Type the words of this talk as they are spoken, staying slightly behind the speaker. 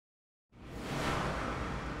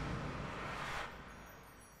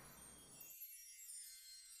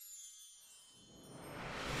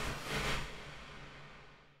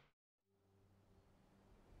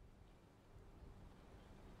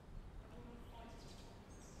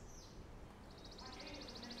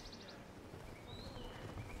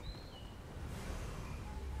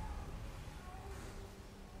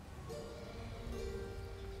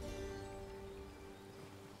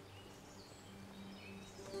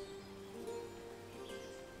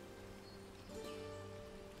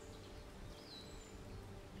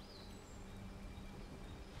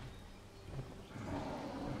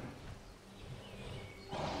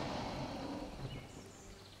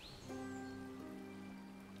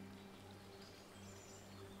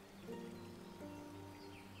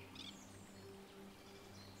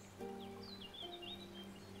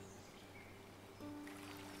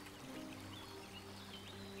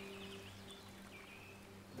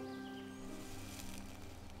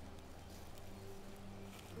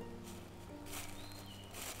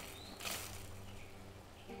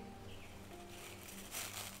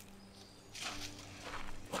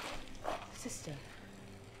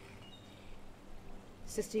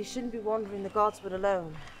Sister, you shouldn't be wandering the godswood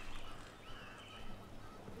alone.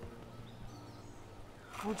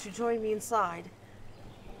 Won't you join me inside?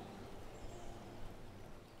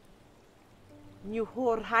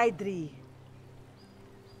 Njuhor Hydri.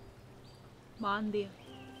 Mandia.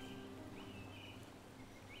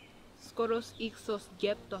 Skoros ixos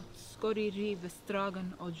geptot skori rive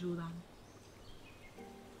stragan ojudan.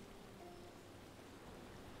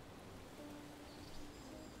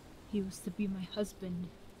 He was to be my husband,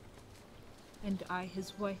 and I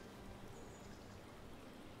his wife.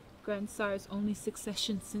 Grandsire's only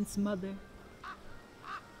succession since mother.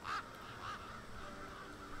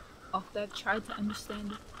 Oft I've tried to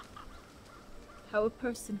understand it. How a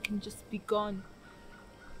person can just be gone.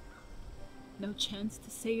 No chance to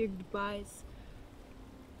say your goodbyes.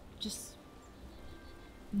 Just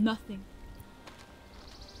nothing.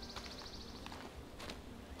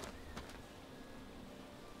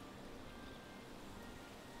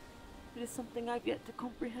 It is something I've yet to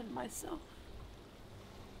comprehend myself.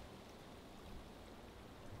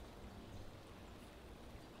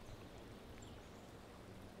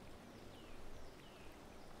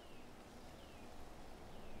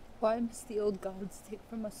 Why must the old gods take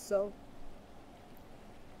from us so?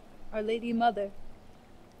 Our Lady Mother,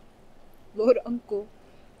 Lord Uncle,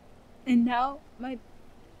 and now my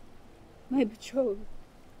betrothed.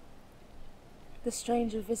 The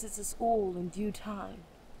stranger visits us all in due time.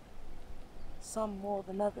 Some more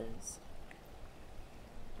than others.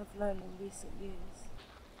 I've learned in recent years.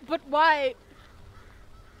 But why?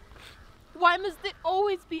 Why must it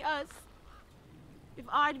always be us? If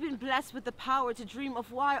I'd been blessed with the power to dream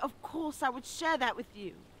of why, of course I would share that with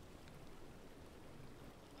you.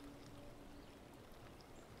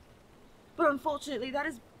 But unfortunately, that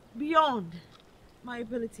is beyond my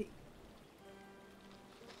ability.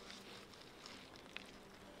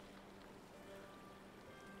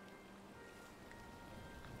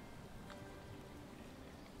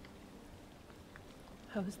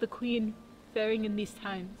 How is the Queen faring in these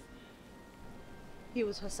times? He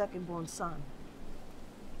was her second-born son.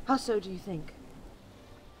 How so, do you think?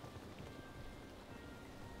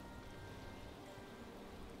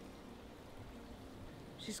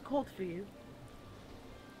 She's called for you.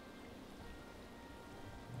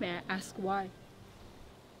 May I ask why?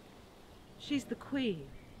 She's the Queen.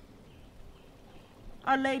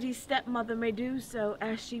 Our Lady's stepmother may do so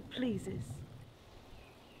as she pleases.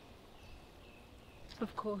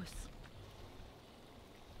 Of course.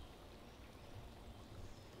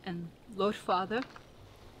 And Lord Father?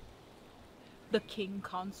 The King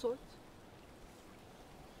Consort?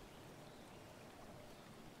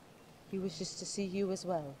 He wishes to see you as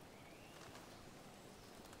well.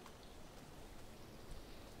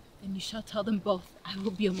 Then you shall tell them both. I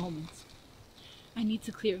will be a moment. I need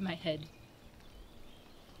to clear my head.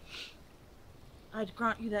 I'd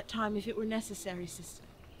grant you that time if it were necessary, sister.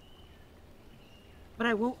 But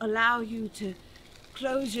I won't allow you to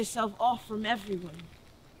close yourself off from everyone.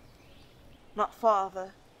 Not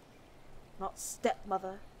father, not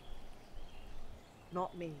stepmother,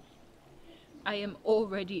 not me. I am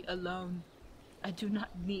already alone. I do not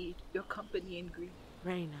need your company in grief.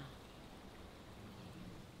 Rhaena.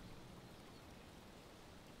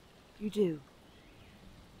 You do.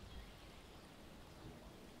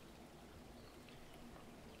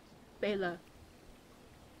 Baela,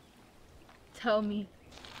 tell me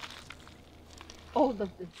all of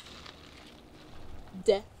this.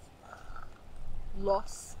 Death,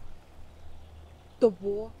 loss, the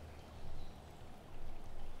war.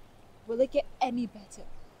 Will it get any better?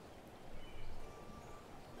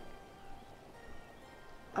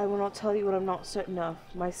 I will not tell you what I'm not certain of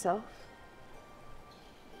myself.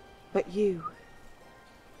 But you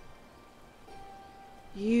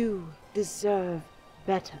deserve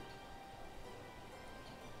better.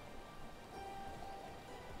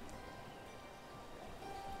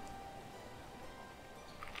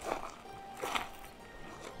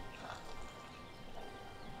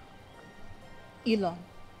 Elon.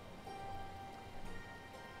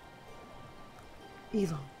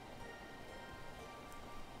 Elon.